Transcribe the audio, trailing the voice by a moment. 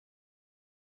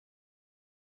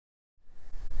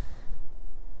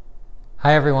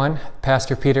Hi everyone,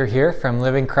 Pastor Peter here from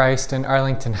Living Christ in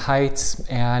Arlington Heights,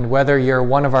 and whether you're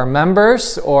one of our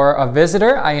members or a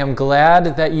visitor, I am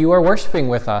glad that you are worshiping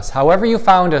with us. However you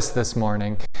found us this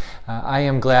morning, I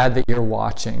am glad that you're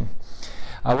watching.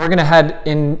 We're going to head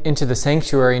into the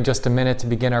sanctuary in just a minute to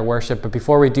begin our worship, but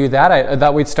before we do that, I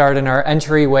thought we'd start in our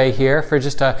entryway here for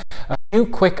just a few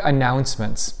quick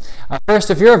announcements. First,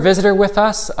 if you're a visitor with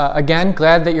us, again,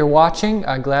 glad that you're watching,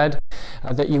 glad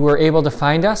that you were able to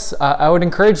find us. I would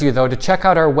encourage you, though, to check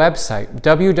out our website,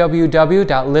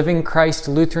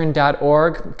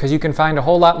 www.livingchristlutheran.org, because you can find a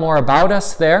whole lot more about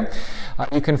us there.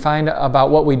 You can find about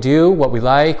what we do, what we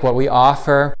like, what we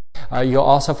offer. You'll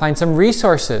also find some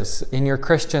resources in your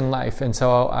Christian life, and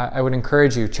so I would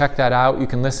encourage you, check that out. You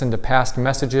can listen to past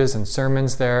messages and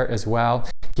sermons there as well.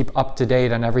 Keep up to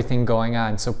date on everything going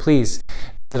on, so please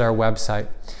visit our website.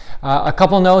 A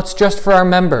couple notes just for our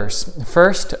members.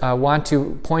 First, I want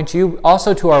to point you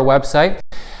also to our website.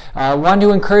 I want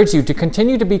to encourage you to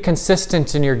continue to be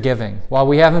consistent in your giving. While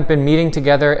we haven't been meeting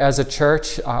together as a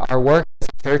church, our work as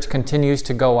a church continues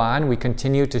to go on. We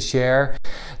continue to share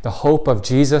the hope of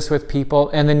Jesus with people,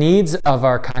 and the needs of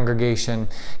our congregation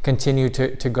continue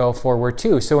to go forward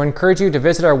too. So I encourage you to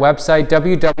visit our website,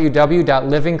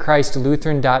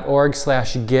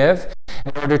 www.livingchristlutheran.org/give.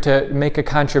 In order to make a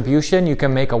contribution, you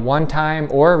can make a one-time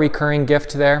or a recurring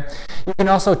gift there. You can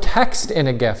also text in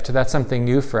a gift. That's something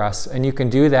new for us. And you can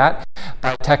do that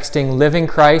by texting Living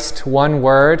Christ, one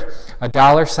word,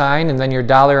 $, and then your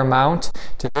dollar amount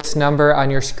to this number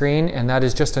on your screen. And that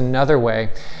is just another way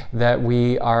that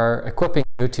we are equipping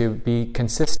you to be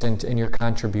consistent in your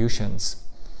contributions.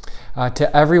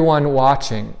 To everyone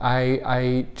watching,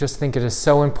 I just think it is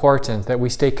so important that we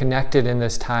stay connected in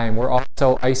this time. We're all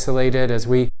so isolated as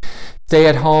we stay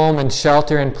at home and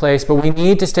shelter in place, but we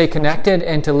need to stay connected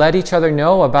and to let each other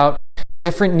know about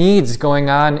different needs going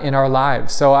on in our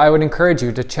lives. So I would encourage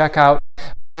you to check out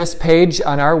this page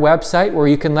on our website where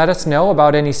you can let us know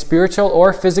about any spiritual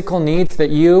or physical needs that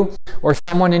you or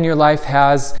someone in your life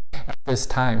has at this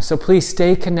time. So please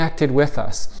stay connected with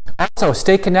us. Also,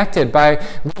 stay connected by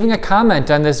leaving a comment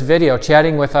on this video,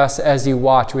 chatting with us as you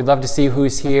watch. We'd love to see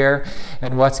who's here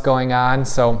and what's going on.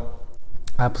 So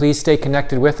please stay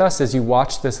connected with us as you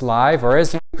watch this live or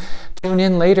as you tune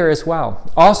in later as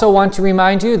well. Also want to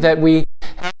remind you that we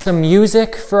have some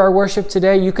music for our worship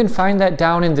today. You can find that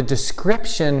down in the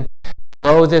description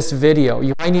below this video.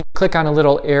 You might need to click on a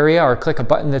little area or click a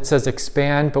button that says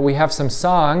expand, but we have some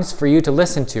songs for you to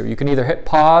listen to. You can either hit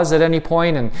pause at any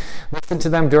point and listen to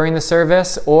them during the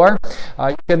service, or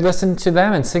you could listen to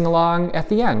them and sing along at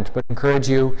the end, but encourage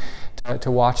you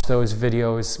to watch those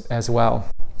videos as well.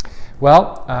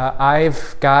 Well,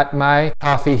 I've got my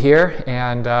coffee here,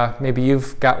 and maybe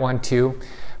you've got one too.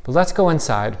 But let's go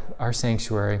inside our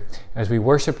sanctuary as we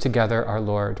worship together our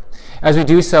Lord. As we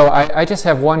do so, I just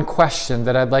have one question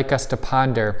that I'd like us to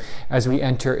ponder as we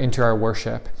enter into our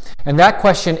worship. And that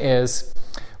question is,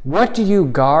 what do you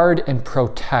guard and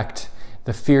protect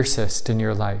the fiercest in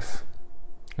your life?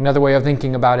 Another way of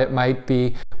thinking about it might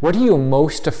be, what are you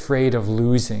most afraid of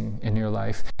losing in your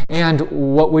life? And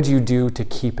what would you do to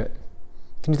keep it?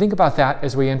 Can you think about that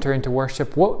as we enter into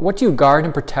worship? What do you guard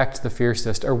and protect the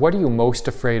fiercest? Or what are you most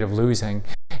afraid of losing?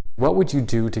 What would you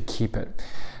do to keep it?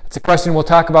 It's a question we'll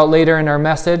talk about later in our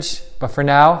message, but for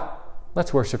now,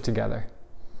 let's worship together.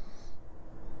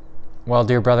 Well,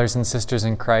 dear brothers and sisters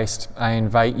in Christ, I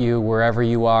invite you, wherever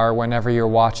you are, whenever you're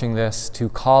watching this, to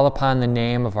call upon the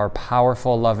name of our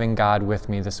powerful, loving God with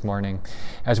me this morning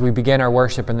as we begin our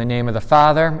worship in the name of the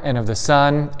Father, and of the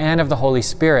Son, and of the Holy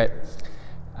Spirit.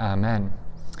 Amen.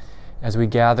 As we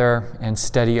gather and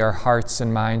steady our hearts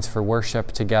and minds for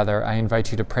worship together, I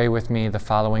invite you to pray with me the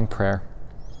following prayer.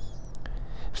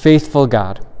 Faithful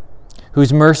God,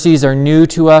 whose mercies are new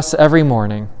to us every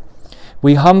morning,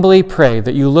 we humbly pray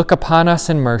that you look upon us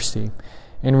in mercy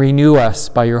and renew us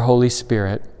by your Holy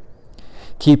Spirit.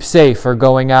 Keep safe our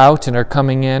going out and our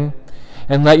coming in,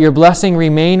 and let your blessing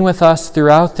remain with us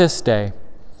throughout this day.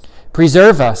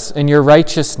 Preserve us in your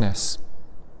righteousness,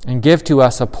 and give to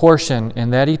us a portion in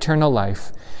that eternal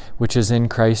life which is in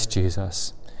Christ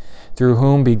Jesus, through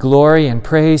whom be glory and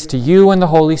praise to you and the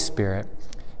Holy Spirit,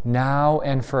 now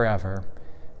and forever.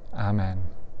 Amen.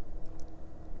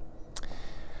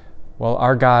 Well,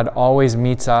 our God always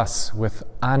meets us with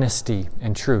honesty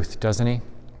and truth, doesn't he?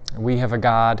 We have a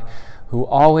God who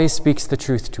always speaks the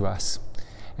truth to us.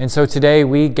 And so today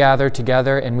we gather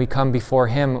together and we come before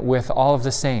him with all of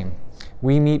the same.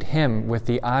 We meet him with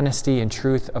the honesty and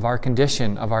truth of our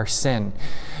condition, of our sin.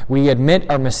 We admit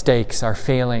our mistakes, our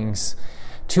failings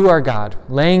to our God,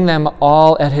 laying them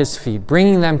all at his feet,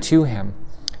 bringing them to him,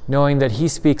 knowing that he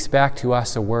speaks back to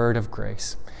us a word of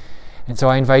grace. And so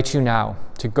I invite you now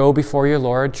to go before your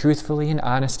Lord truthfully and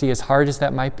honesty, as hard as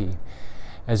that might be,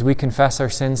 as we confess our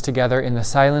sins together in the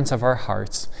silence of our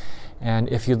hearts. And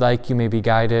if you'd like, you may be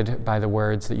guided by the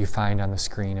words that you find on the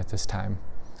screen at this time.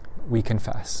 We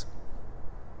confess.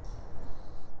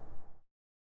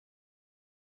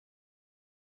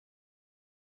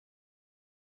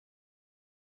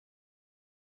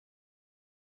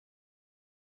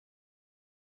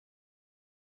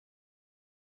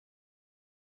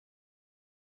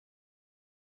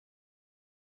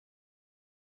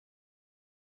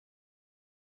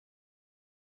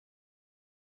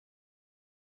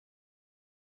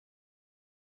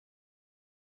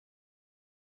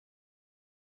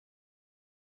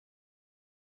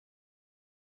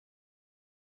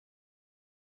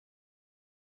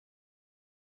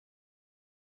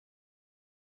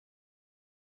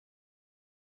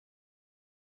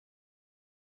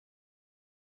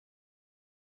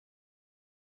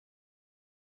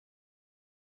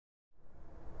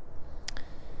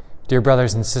 Dear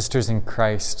brothers and sisters in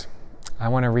Christ, I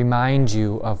want to remind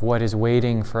you of what is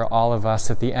waiting for all of us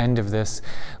at the end of this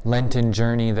Lenten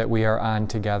journey that we are on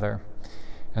together.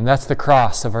 And that's the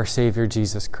cross of our Savior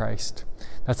Jesus Christ.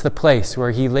 That's the place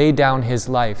where he laid down his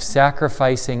life,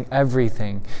 sacrificing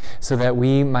everything so that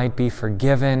we might be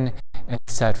forgiven and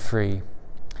set free.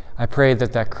 I pray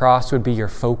that that cross would be your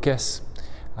focus.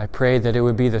 I pray that it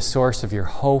would be the source of your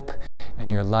hope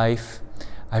and your life.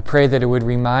 I pray that it would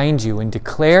remind you and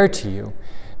declare to you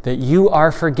that you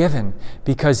are forgiven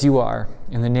because you are.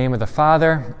 In the name of the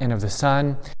Father, and of the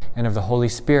Son, and of the Holy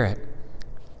Spirit.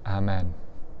 Amen.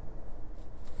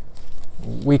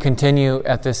 We continue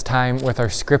at this time with our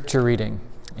scripture reading.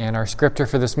 And our scripture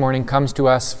for this morning comes to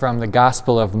us from the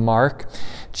Gospel of Mark,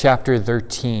 chapter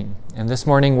 13. And this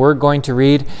morning we're going to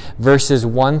read verses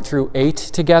 1 through 8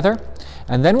 together.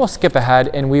 And then we'll skip ahead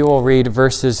and we will read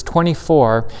verses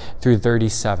 24 through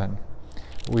 37.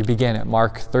 We begin at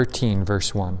Mark 13,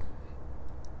 verse 1.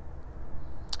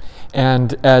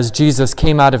 And as Jesus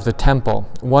came out of the temple,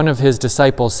 one of his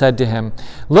disciples said to him,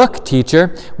 "Look,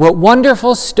 teacher, what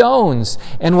wonderful stones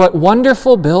and what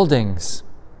wonderful buildings."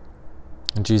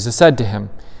 And Jesus said to him,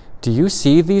 "Do you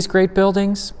see these great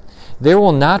buildings? There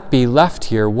will not be left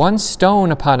here one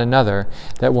stone upon another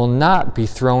that will not be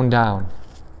thrown down."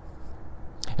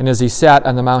 And as he sat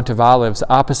on the Mount of Olives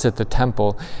opposite the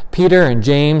temple, Peter and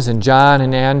James and John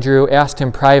and Andrew asked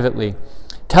him privately,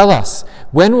 "Tell us,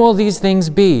 when will these things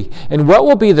be? And what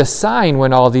will be the sign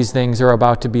when all these things are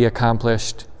about to be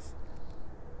accomplished?"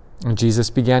 And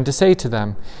Jesus began to say to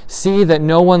them, "See that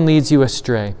no one leads you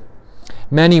astray.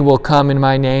 Many will come in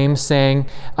my name, saying,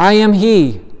 'I am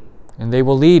he,' and they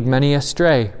will lead many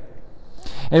astray.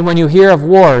 And when you hear of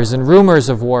wars and rumors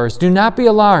of wars, do not be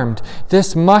alarmed.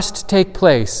 This must take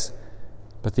place,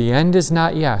 but the end is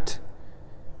not yet.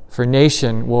 For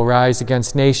nation will rise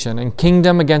against nation, and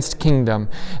kingdom against kingdom.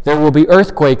 There will be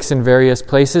earthquakes in various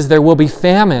places. There will be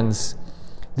famines.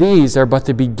 These are but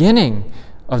the beginning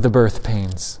of the birth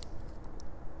pains.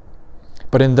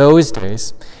 But in those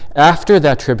days, after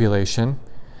that tribulation,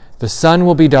 the sun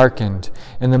will be darkened,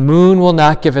 and the moon will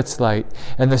not give its light,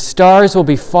 and the stars will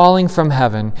be falling from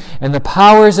heaven, and the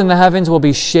powers in the heavens will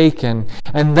be shaken.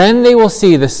 And then they will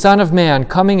see the Son of Man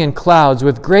coming in clouds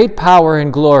with great power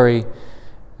and glory.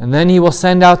 And then he will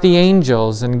send out the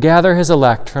angels and gather his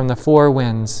elect from the four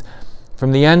winds,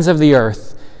 from the ends of the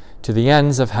earth to the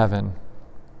ends of heaven.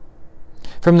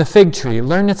 From the fig tree,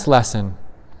 learn its lesson.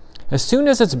 As soon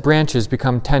as its branches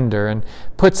become tender and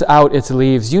puts out its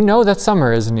leaves, you know that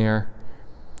summer is near.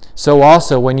 So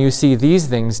also, when you see these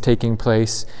things taking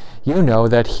place, you know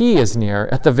that he is near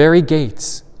at the very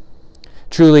gates.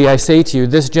 Truly, I say to you,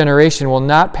 this generation will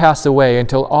not pass away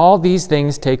until all these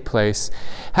things take place.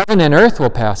 Heaven and earth will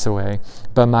pass away,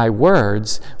 but my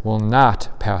words will not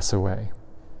pass away.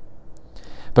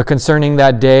 But concerning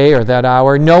that day or that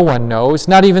hour, no one knows,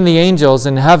 not even the angels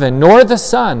in heaven, nor the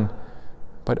Son,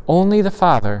 but only the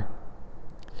Father.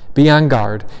 Be on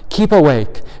guard, keep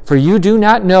awake, for you do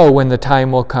not know when the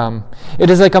time will come. It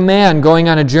is like a man going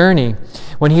on a journey,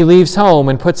 when he leaves home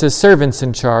and puts his servants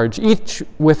in charge, each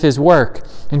with his work,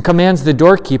 and commands the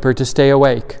doorkeeper to stay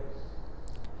awake.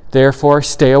 Therefore,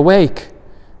 stay awake,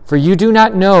 for you do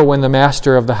not know when the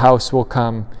master of the house will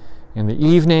come, in the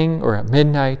evening or at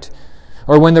midnight,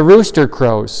 or when the rooster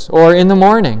crows, or in the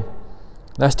morning,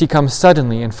 lest he come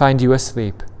suddenly and find you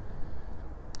asleep.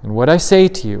 And what I say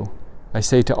to you, I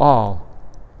say to all,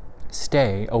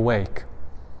 stay awake.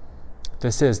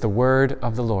 This is the word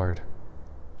of the Lord.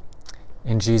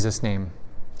 In Jesus' name,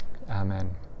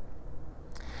 amen.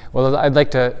 Well, I'd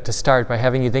like to start by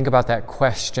having you think about that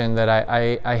question that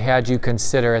I had you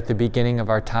consider at the beginning of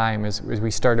our time as we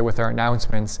started with our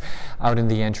announcements out in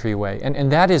the entryway.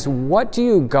 And that is, what do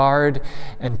you guard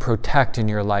and protect in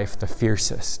your life the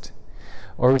fiercest?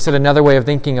 Or we said another way of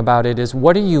thinking about it is,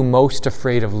 what are you most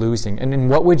afraid of losing? And then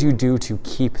what would you do to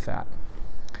keep that?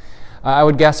 I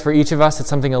would guess for each of us it's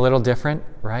something a little different,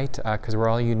 right? Because we're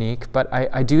all unique. But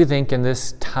I do think in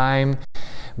this time,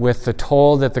 with the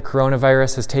toll that the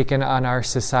coronavirus has taken on our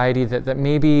society, that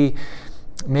maybe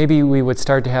we would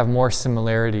start to have more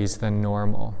similarities than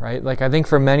normal, right? Like, I think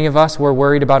for many of us, we're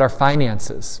worried about our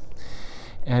finances.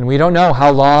 And we don't know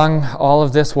how long all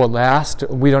of this will last.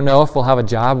 We don't know if we'll have a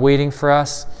job waiting for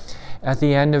us at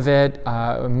the end of it.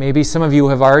 Maybe some of you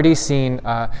have already seen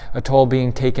a toll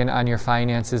being taken on your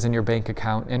finances and your bank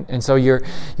account. And so you're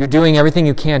doing everything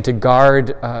you can to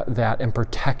guard that and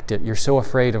protect it. You're so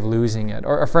afraid of losing it.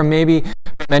 Or for maybe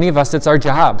many of us, it's our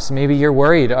jobs. Maybe you're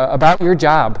worried about your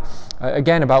job.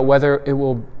 Again, about whether it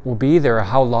will be there, or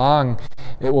how long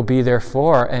it will be there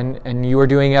for. And you are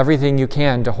doing everything you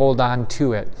can to hold on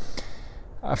to it.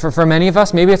 For many of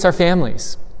us, maybe it's our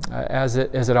families. As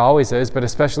it always is, but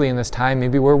especially in this time,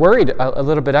 maybe we're worried a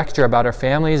little bit extra about our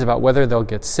families, about whether they'll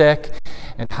get sick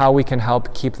and how we can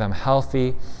help keep them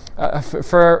healthy.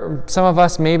 For some of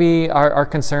us, maybe our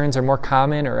concerns are more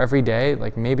common or everyday,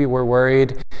 like maybe we're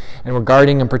worried and we're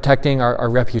guarding and protecting our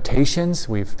reputations.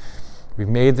 We've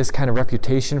made this kind of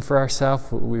reputation for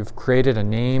ourselves. We've created a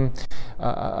name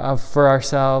for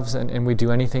ourselves, and we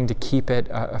do anything to keep it.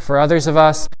 For others of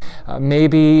us,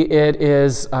 maybe it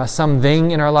is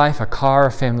something in our life, a car,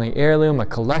 a family heirloom, a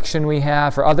collection we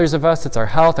have. For others of us, it's our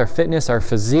health, our fitness, our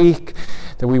physique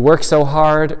that we work so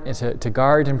hard to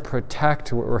guard and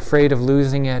protect. We're afraid of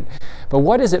losing it. But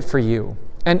what is it for you?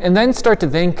 And then start to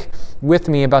think with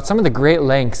me about some of the great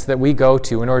lengths that we go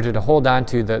to in order to hold on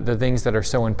to the things that are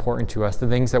so important to us, the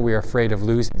things that we are afraid of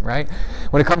losing, right?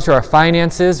 When it comes to our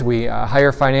finances, we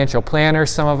hire financial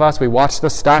planners, some of us. We watch the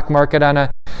stock market on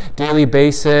a daily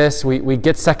basis. We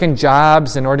get second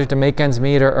jobs in order to make ends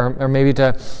meet or maybe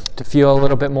to feel a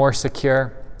little bit more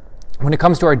secure. When it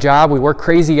comes to our job, we work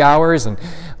crazy hours and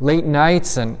late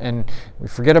nights, and we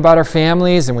forget about our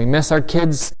families, and we miss our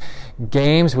kids'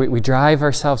 games. We drive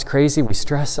ourselves crazy. We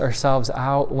stress ourselves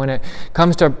out. When it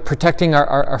comes to protecting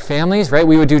our families, right,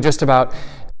 we would do just about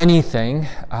anything.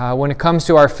 When it comes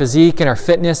to our physique and our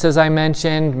fitness, as I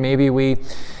mentioned, maybe we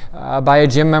buy a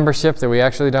gym membership that we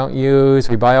actually don't use.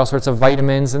 We buy all sorts of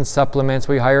vitamins and supplements.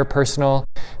 We hire personal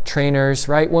trainers,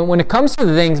 right? When it comes to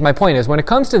the things, my point is, when it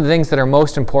comes to the things that are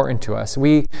most important to us,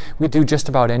 we do just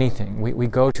about anything. We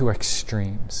go to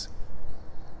extremes.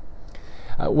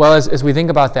 Well, as we think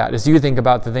about that, as you think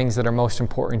about the things that are most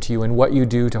important to you and what you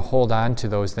do to hold on to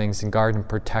those things and guard and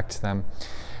protect them,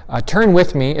 turn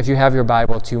with me, if you have your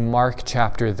Bible, to Mark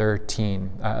chapter 13.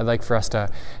 I'd like for us to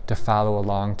follow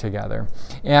along together.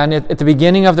 And at the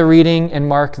beginning of the reading in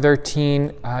Mark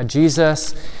 13,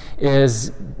 Jesus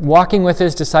is walking with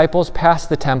his disciples past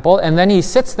the temple, and then he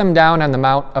sits them down on the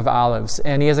Mount of Olives,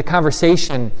 and he has a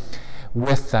conversation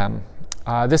with them.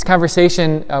 This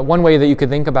conversation, one way that you could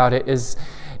think about it is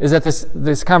that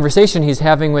this conversation he's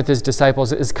having with his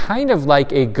disciples is kind of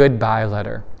like a goodbye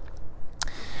letter.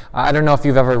 I don't know if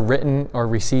you've ever written or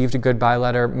received a goodbye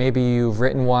letter. Maybe you've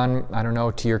written one, I don't know,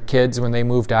 to your kids when they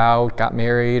moved out, got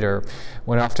married, or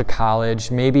went off to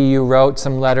college. Maybe you wrote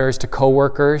some letters to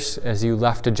coworkers as you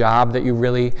left a job that you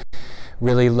really,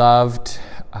 really loved.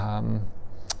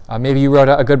 Maybe you wrote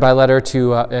a goodbye letter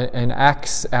to an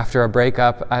ex after a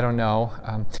breakup. I don't know.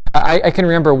 I can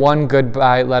remember one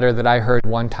goodbye letter that I heard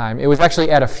one time. It was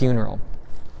actually at a funeral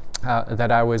that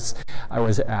I was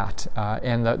at,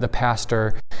 and the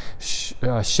pastor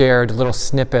shared little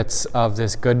snippets of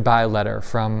this goodbye letter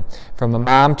from a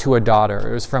mom to a daughter.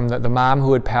 It was from the mom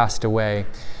who had passed away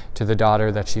to the daughter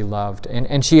that she loved,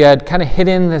 and she had kind of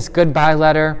hidden this goodbye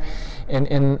letter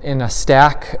in a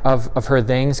stack of her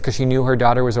things because she knew her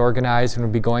daughter was organized and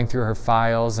would be going through her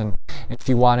files, and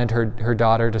she wanted her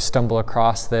daughter to stumble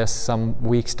across this some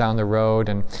weeks down the road.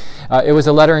 And it was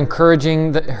a letter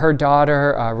encouraging her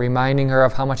daughter, reminding her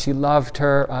of how much he loved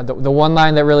her. The one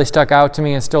line that really stuck out to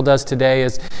me and still does today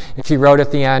is if she wrote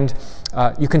at the end,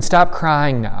 "You can stop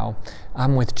crying now.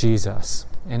 I'm with Jesus."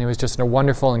 And it was just a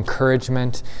wonderful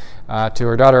encouragement to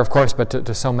her daughter, of course, but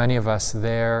to so many of us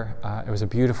there. It was a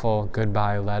beautiful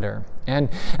goodbye letter. And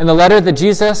the letter that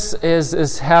Jesus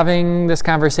is having this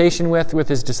conversation with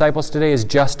his disciples today is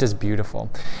just as beautiful.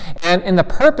 And the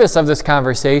purpose of this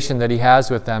conversation that he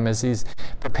has with them as he's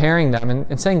preparing them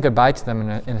and saying goodbye to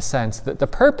them in a sense, that the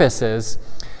purpose is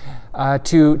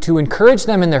to encourage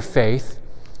them in their faith,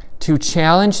 to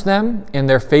challenge them in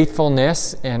their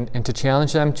faithfulness and to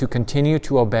challenge them to continue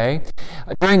to obey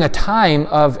during a time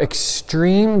of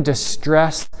extreme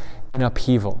distress and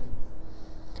upheaval.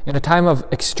 In a time of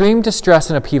extreme distress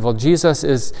and upheaval, Jesus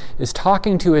is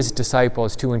talking to his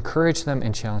disciples to encourage them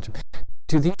and challenge them.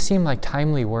 Do these seem like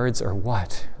timely words or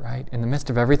what, right? In the midst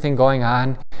of everything going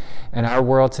on in our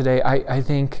world today, I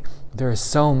think there is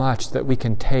so much that we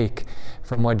can take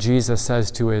from what Jesus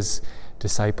says to his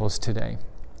disciples today.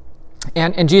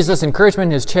 And Jesus'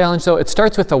 encouragement, his challenge, though, it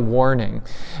starts with a warning.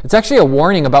 It's actually a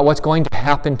warning about what's going to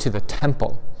happen to the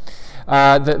temple.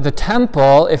 The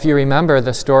temple, if you remember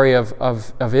the story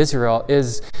of Israel,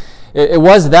 it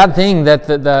was that thing that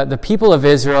the people of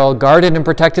Israel guarded and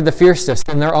protected the fiercest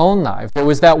in their own lives. It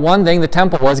was that one thing, the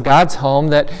temple was God's home,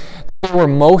 that they were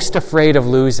most afraid of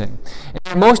losing. And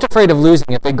they were most afraid of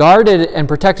losing it. They guarded and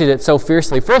protected it so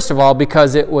fiercely, first of all,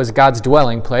 because it was God's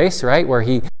dwelling place, right, where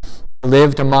he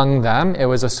lived among them. It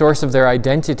was a source of their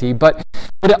identity, but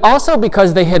also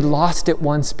because they had lost it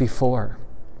once before.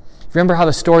 Remember how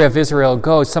the story of Israel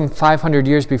goes. Some 500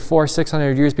 years before,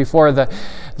 600 years before,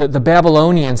 the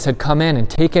Babylonians had come in and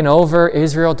taken over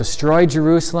Israel, destroyed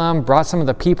Jerusalem, brought some of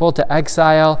the people to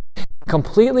exile,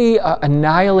 completely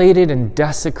annihilated and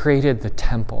desecrated the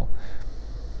temple.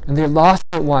 And they lost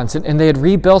it once, and they had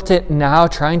rebuilt it now,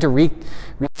 trying to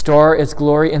restore its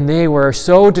glory, and they were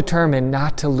so determined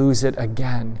not to lose it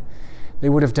again. They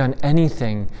would have done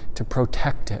anything to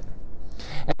protect it.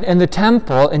 And the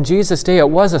temple in Jesus' day, it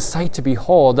was a sight to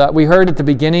behold. We heard at the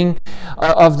beginning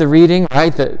of the reading,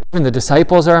 right, that even the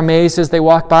disciples are amazed as they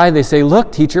walk by. They say,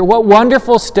 "Look, teacher, what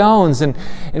wonderful stones and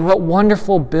what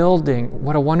wonderful building,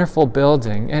 what a wonderful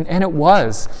building." And it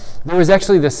was. There was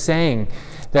actually this saying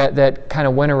that kind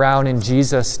of went around in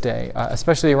Jesus' day,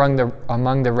 especially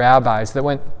among the rabbis, that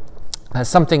went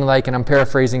something like, and I'm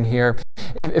paraphrasing here,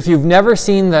 if you've never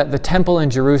seen the temple in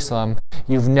Jerusalem,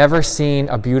 you've never seen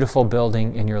a beautiful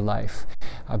building in your life.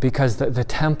 Because the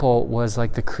temple was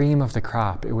like the cream of the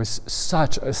crop. It was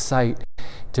such a sight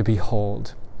to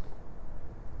behold.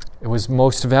 It was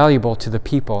most valuable to the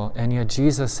people, and yet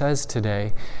Jesus says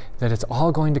today that it's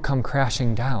all going to come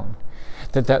crashing down.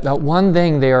 That one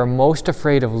thing they are most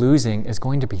afraid of losing is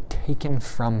going to be taken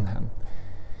from them.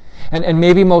 And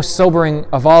maybe most sobering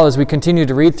of all as we continue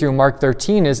to read through Mark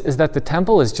 13 is that the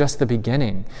temple is just the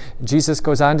beginning. Jesus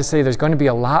goes on to say there's going to be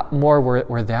a lot more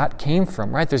where that came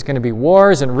from, right? There's going to be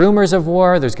wars and rumors of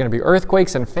war. There's going to be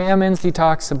earthquakes and famines, he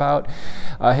talks about.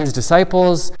 His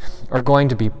disciples are going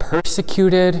to be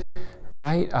persecuted,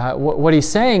 right? What he's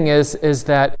saying is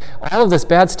that all of this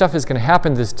bad stuff is going to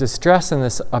happen, this distress and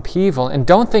this upheaval, and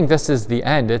don't think this is the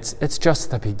end. It's just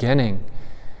the beginning.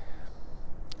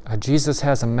 Jesus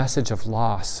has a message of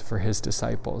loss for his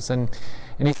disciples. And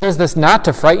he says this not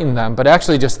to frighten them, but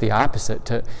actually just the opposite,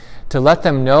 to let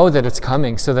them know that it's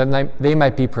coming so that they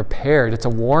might be prepared. It's a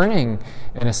warning,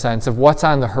 in a sense, of what's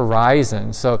on the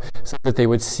horizon so that they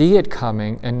would see it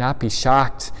coming and not be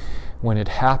shocked when it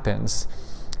happens.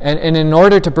 And in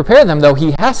order to prepare them, though,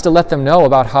 he has to let them know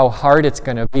about how hard it's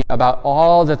going to be, about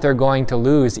all that they're going to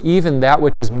lose, even that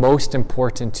which is most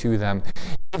important to them,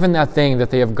 even that thing that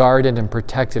they have guarded and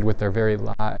protected with their very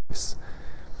lives.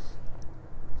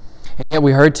 And yet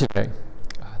we heard today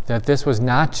that this was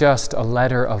not just a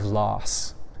letter of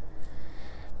loss,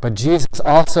 but Jesus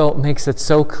also makes it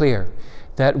so clear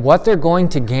that what they're going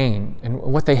to gain and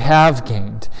what they have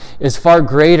gained is far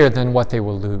greater than what they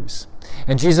will lose.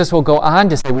 And Jesus will go on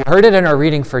to say, we heard it in our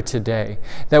reading for today,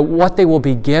 that what they will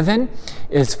be given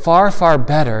is far, far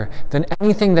better than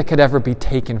anything that could ever be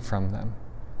taken from them.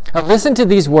 Now listen to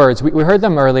these words. We heard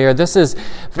them earlier. This is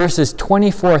verses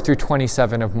 24 through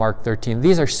 27 of Mark 13.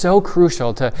 These are so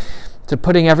crucial to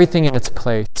putting everything in its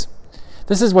place.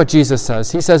 This is what Jesus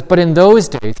says. He says, "But in those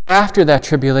days, after that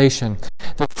tribulation,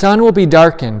 the sun will be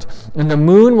darkened, and the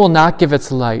moon will not give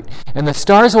its light, and the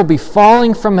stars will be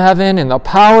falling from heaven, and the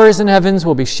powers in heavens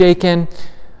will be shaken.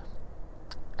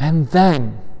 And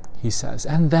then," he says,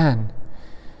 and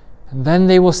then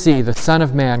they will see the Son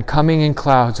of Man coming in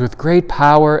clouds with great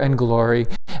power and glory.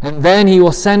 And then he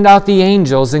will send out the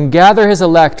angels and gather his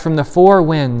elect from the four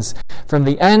winds, from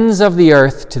the ends of the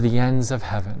earth to the ends of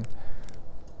heaven."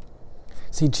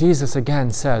 See, Jesus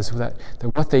again says that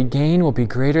what they gain will be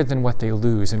greater than what they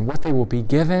lose, and what they will be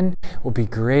given will be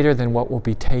greater than what will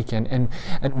be taken. And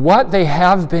what they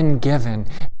have been given,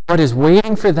 what is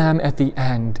waiting for them at the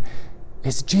end,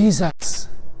 is Jesus.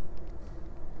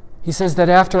 He says that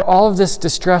after all of this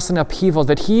distress and upheaval,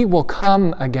 that he will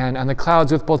come again on the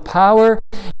clouds with both power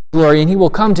glory, and he will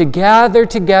come to gather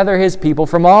together his people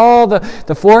from all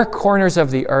the four corners of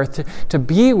the earth to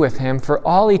be with him for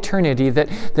all eternity, that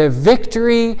the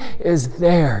victory is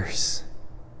theirs.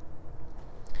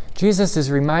 Jesus is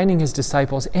reminding his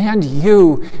disciples and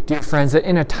you, dear friends, that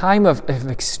in a time of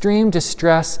extreme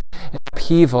distress and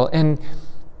upheaval, and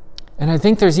I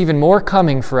think there's even more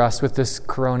coming for us with this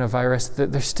coronavirus,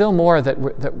 that there's still more that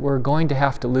we're going to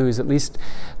have to lose, at least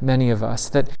many of us.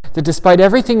 That despite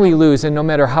everything we lose, and no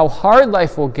matter how hard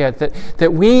life will get,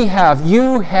 that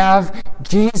you have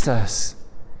Jesus.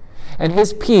 And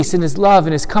his peace and his love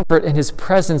and his comfort and his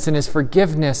presence and his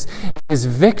forgiveness, his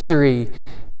victory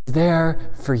is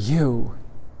there for you.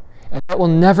 And that will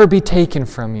never be taken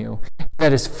from you.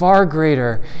 That is far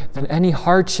greater than any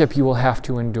hardship you will have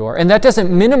to endure. And that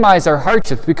doesn't minimize our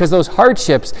hardships, because those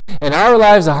hardships in our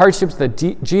lives, the hardships that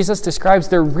Jesus describes,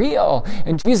 they're real.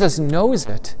 And Jesus knows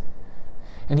it.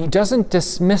 And he doesn't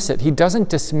dismiss it. He doesn't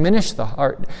diminish the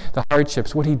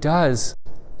hardships. What he does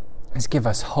is give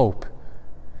us hope.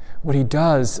 What he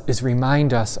does is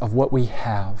remind us of what we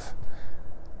have.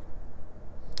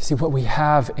 See, what we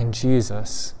have in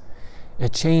Jesus,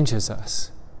 it changes us.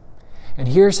 And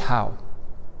here's how.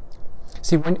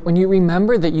 See, when you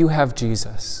remember that you have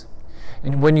Jesus,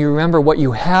 and when you remember what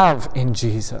you have in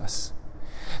Jesus,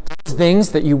 those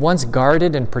things that you once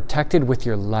guarded and protected with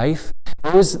your life,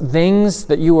 those things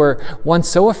that you were once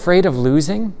so afraid of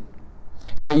losing,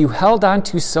 that you held on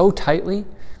to so tightly,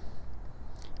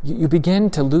 you begin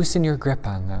to loosen your grip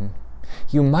on them.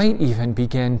 You might even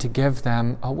begin to give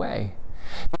them away.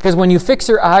 Because when you fix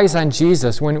your eyes on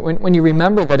Jesus, when you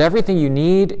remember that everything you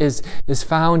need is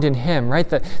found in him, right?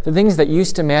 The things that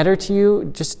used to matter to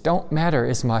you just don't matter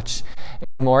as much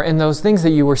anymore. And those things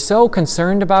that you were so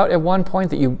concerned about at one point,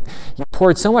 that you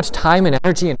poured so much time and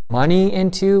energy and money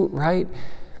into, right?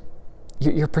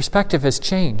 Your perspective has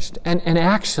changed. And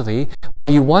actually,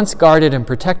 you once guarded and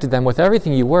protected them with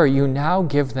everything you were, you now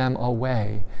give them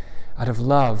away out of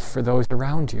love for those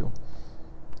around you.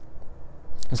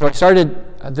 And so I started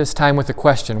this time with a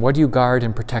question: what do you guard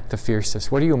and protect the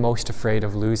fiercest? What are you most afraid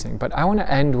of losing? But I want to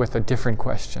end with a different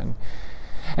question.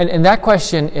 And that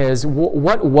question is,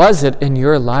 what was it in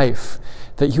your life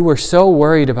that you were so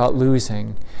worried about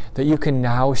losing that you can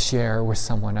now share with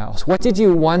someone else? What did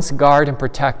you once guard and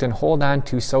protect and hold on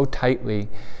to so tightly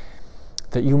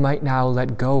that you might now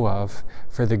let go of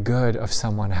for the good of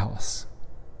someone else?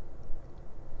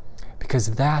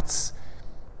 Because that's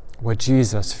what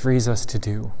Jesus frees us to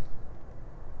do.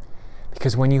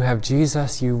 Because when you have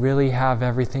Jesus, you really have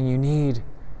everything you need.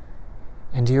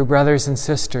 And dear brothers and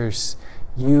sisters,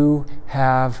 you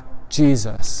have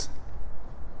Jesus.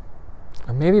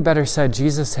 Or maybe better said,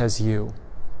 Jesus has you.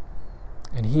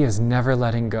 And he is never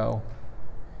letting go.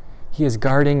 He is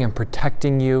guarding and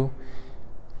protecting you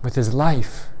with his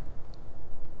life.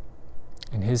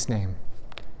 In his name,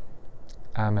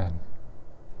 amen.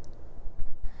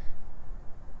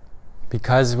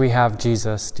 Because we have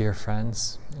Jesus, dear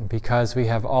friends, and because we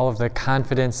have all of the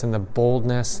confidence and the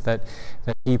boldness that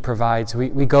he provides,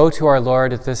 we go to our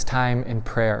Lord at this time in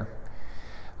prayer,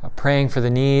 praying for the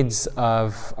needs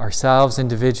of ourselves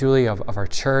individually, of our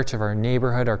church, of our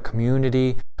neighborhood, our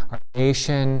community, our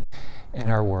nation, and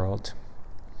our world.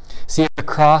 See, if the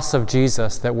cross of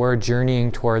Jesus that we're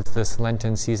journeying towards this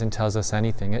Lenten season tells us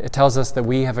anything, it tells us that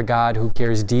we have a God who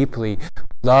cares deeply,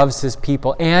 loves his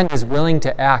people, and is willing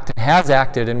to act, and has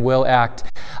acted and will act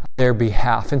on their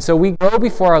behalf. And so we go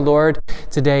before our Lord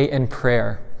today in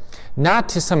prayer, not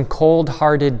to some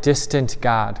cold-hearted, distant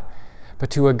God, but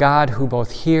to a God who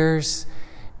both hears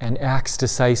and acts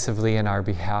decisively in our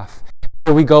behalf.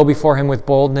 So we go before him with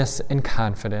boldness and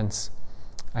confidence.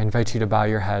 I invite you to bow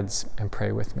your heads and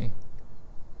pray with me.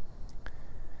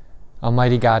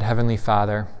 Almighty God, Heavenly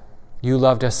Father, you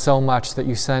loved us so much that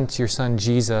you sent your Son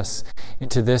Jesus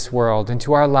into this world,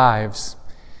 into our lives.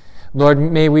 Lord,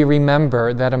 may we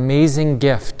remember that amazing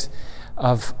gift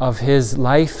of his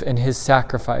life and his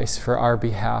sacrifice for our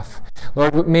behalf.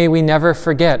 Lord, may we never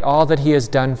forget all that he has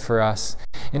done for us.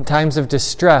 In times of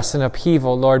distress and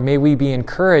upheaval, Lord, may we be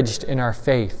encouraged in our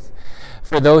faith.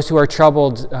 For those who are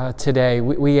troubled today,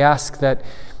 we ask that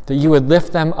you would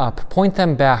lift them up, point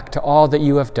them back to all that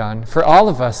you have done. For all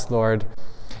of us, Lord,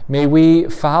 may we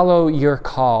follow your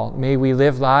call. May we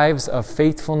live lives of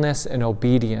faithfulness and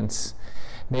obedience.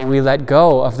 May we let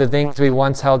go of the things we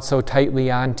once held so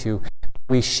tightly onto.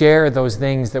 We share those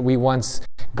things that we once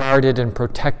guarded and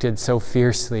protected so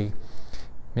fiercely.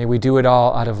 May we do it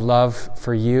all out of love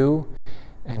for you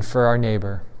and for our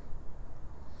neighbor.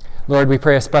 Lord, we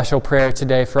pray a special prayer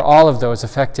today for all of those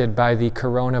affected by the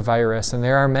coronavirus, and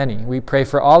there are many. We pray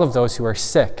for all of those who are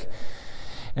sick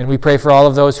And we pray for all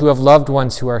of those who have loved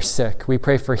ones who are sick. We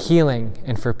pray for healing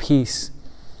and for peace.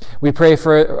 We pray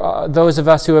for those of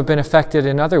us who have been affected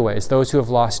in other ways, those who have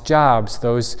lost jobs,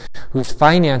 those whose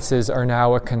finances are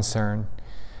now a concern.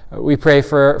 We pray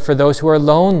for those who are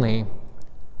lonely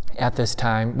at this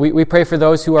time. We pray for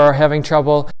those who are having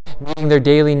trouble meeting their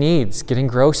daily needs, getting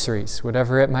groceries,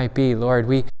 whatever it might be. Lord,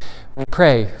 we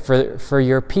pray for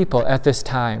your people at this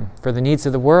time, for the needs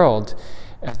of the world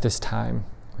at this time.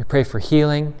 We pray for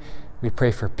healing. We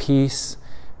pray for peace.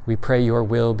 We pray your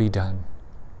will be done.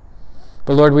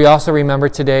 But Lord, we also remember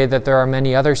today that there are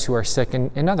many others who are sick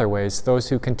in other ways, those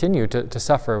who continue to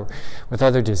suffer with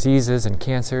other diseases and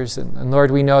cancers. And Lord,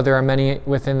 we know there are many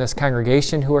within this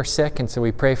congregation who are sick, and so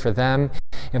we pray for them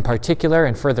in particular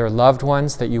and for their loved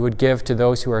ones, that you would give to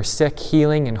those who are sick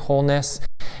healing and wholeness.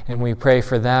 And we pray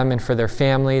for them and for their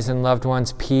families and loved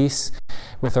ones peace,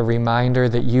 with a reminder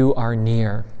that you are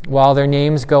near. While their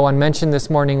names go unmentioned this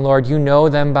morning, Lord, you know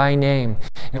them by name,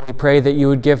 and we pray that you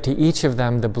would give to each of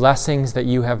them the blessings that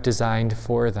you have designed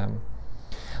for them.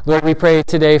 Lord, we pray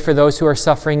today for those who are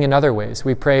suffering in other ways.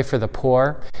 We pray for the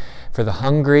poor, for the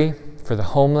hungry, for the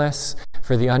homeless,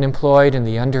 for the unemployed and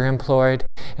the underemployed,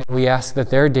 and we ask that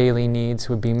their daily needs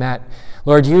would be met.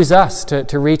 Lord, use us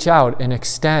to reach out and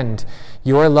extend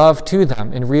your love to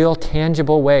them in real,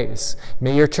 tangible ways.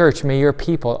 May your church, may your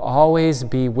people always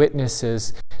be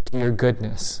witnesses to your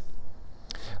goodness.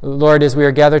 Lord, as we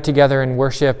are gathered together in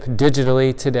worship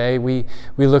digitally today, we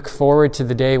look forward to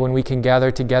the day when we can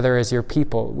gather together as your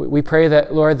people. We pray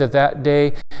that, Lord, that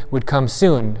day would come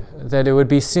soon, that it would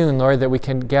be soon, Lord, that we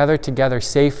can gather together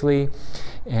safely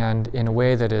and in a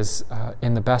way that is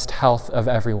in the best health of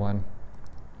everyone.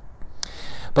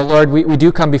 But Lord, we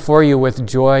do come before you with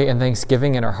joy and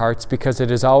thanksgiving in our hearts, because it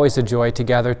is always a joy to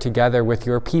gather together with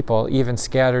your people, even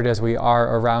scattered as we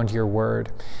are around your word.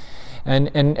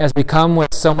 And as we come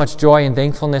with so much joy and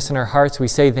thankfulness in our hearts, we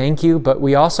say thank you, but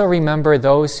we also remember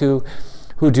those who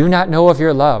do not know of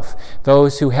your love,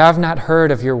 those who have not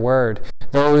heard of your word,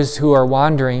 those who are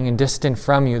wandering and distant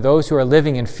from you, those who are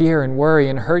living in fear and worry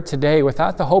and hurt today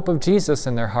without the hope of Jesus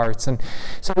in their hearts. And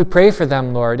so we pray for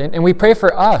them, Lord, and we pray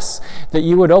for us that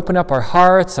you would open up our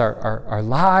hearts, our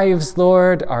lives,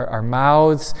 Lord, our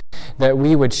mouths, that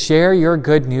we would share your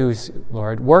good news,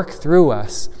 Lord. Work through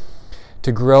us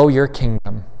to grow your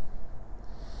kingdom.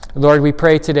 Lord, we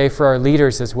pray today for our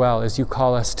leaders as well, as you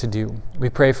call us to do. We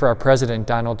pray for our President,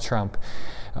 Donald Trump.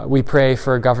 We pray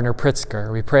for Governor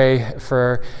Pritzker. We pray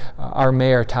for our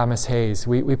Mayor, Thomas Hayes.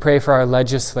 We pray for our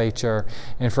legislature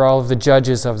and for all of the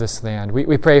judges of this land.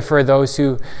 We pray for those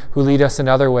who lead us in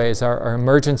other ways, our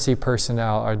emergency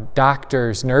personnel, our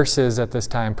doctors, nurses at this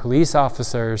time, police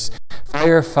officers,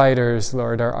 firefighters,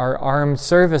 Lord, our armed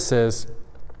services.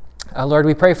 Lord,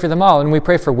 we pray for them all, and we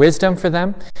pray for wisdom for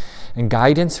them and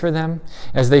guidance for them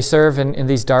as they serve in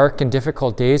these dark and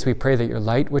difficult days. We pray that your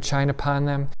light would shine upon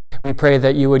them. We pray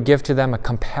that you would give to them a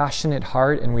compassionate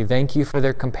heart, and we thank you for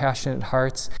their compassionate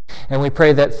hearts. And we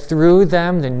pray that through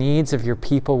them the needs of your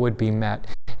people would be met,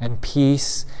 and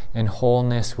peace and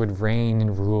wholeness would reign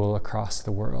and rule across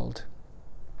the world.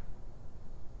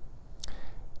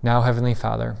 Now, Heavenly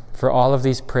Father, for all of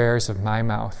these prayers of my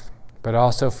mouth, but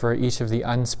also for each of the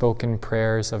unspoken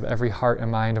prayers of every heart and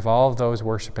mind of all of those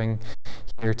worshiping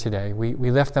here today,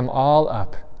 we lift them all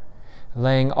up,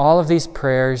 laying all of these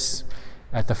prayers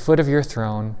at the foot of your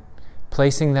throne,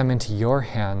 placing them into your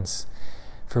hands,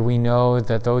 for we know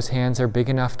that those hands are big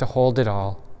enough to hold it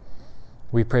all.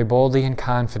 We pray boldly and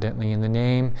confidently in the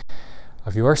name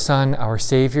of your Son, our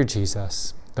Savior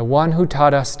Jesus, the one who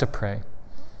taught us to pray.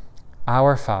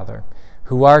 Our Father,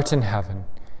 who art in heaven,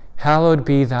 hallowed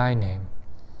be thy name.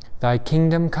 Thy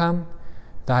kingdom come,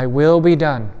 thy will be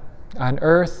done, on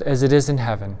earth as it is in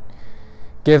heaven.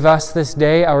 Give us this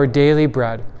day our daily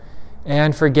bread,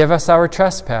 and forgive us our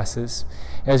trespasses,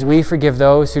 as we forgive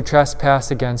those who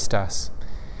trespass against us.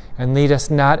 And lead us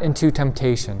not into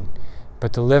temptation,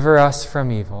 but deliver us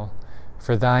from evil.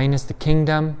 For thine is the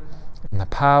kingdom, and the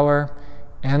power,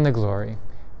 and the glory,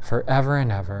 forever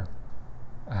and ever.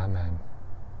 Amen.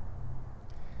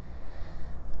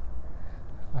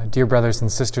 Dear brothers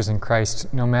and sisters in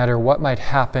Christ, no matter what might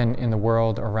happen in the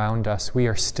world around us, we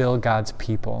are still God's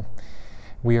people.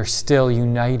 We are still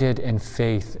united in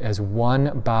faith as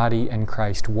one body in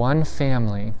Christ, one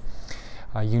family,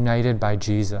 united by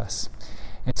Jesus.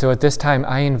 And so at this time,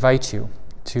 I invite you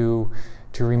to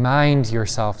remind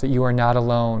yourself that you are not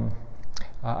alone.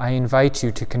 I invite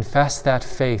you to confess that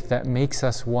faith that makes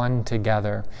us one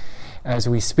together as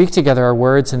we speak together our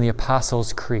words in the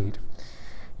Apostles' Creed.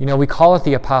 You know, we call it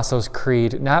the Apostles'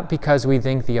 Creed not because we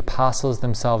think the apostles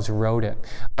themselves wrote it,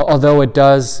 although it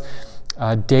does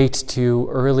date to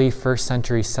early 1st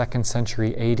century, 2nd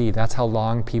century AD. That's how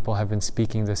long people have been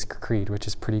speaking this creed, which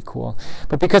is pretty cool.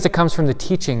 But because it comes from the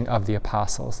teaching of the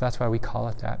apostles, that's why we call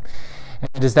it that. And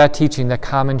it is that teaching, that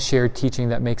common shared teaching,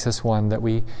 that makes us one, that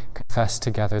we confess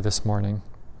together this morning.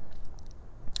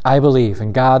 I believe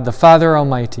in God, the Father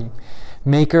Almighty,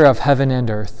 maker of heaven and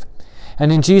earth,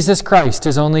 and in Jesus Christ,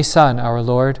 his only Son, our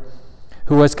Lord,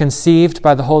 who was conceived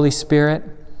by the Holy Spirit,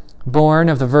 born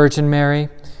of the Virgin Mary,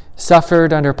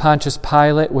 suffered under Pontius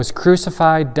Pilate, was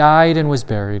crucified, died, and was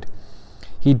buried.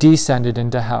 He descended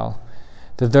into hell.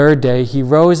 The third day he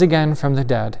rose again from the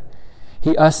dead.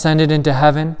 He ascended into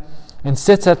heaven and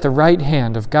sits at the right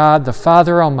hand of God, the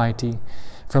Father Almighty.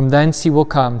 From thence he will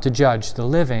come to judge the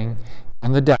living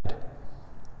and the dead.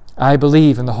 I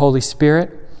believe in the Holy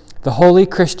Spirit, the holy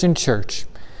Christian Church,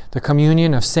 the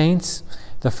communion of saints,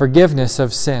 the forgiveness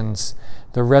of sins,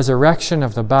 the resurrection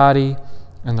of the body,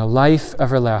 and the life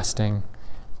everlasting.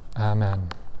 Amen.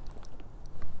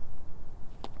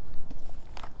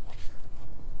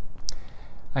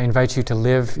 I invite you to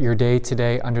live your day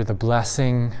today under the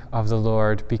blessing of the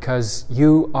Lord, because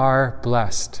you are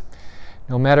blessed.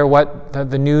 No matter what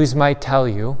the news might tell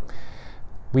you,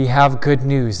 we have good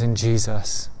news in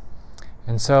Jesus.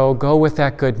 And so go with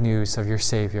that good news of your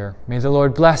Savior. May the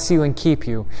Lord bless you and keep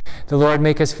you. The Lord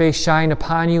make his face shine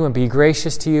upon you and be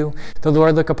gracious to you. The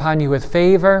Lord look upon you with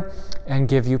favor and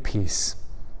give you peace.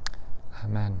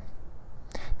 Amen.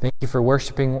 Thank you for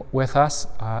worshiping with us.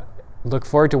 Look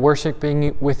forward to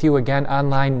worshiping with you again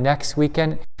online next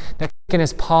weekend. Next weekend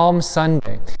is Palm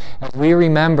Sunday, as we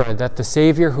remember that the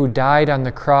Savior who died on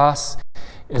the cross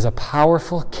is a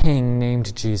powerful King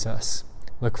named Jesus.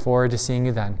 Look forward to seeing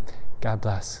you then. God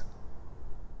bless.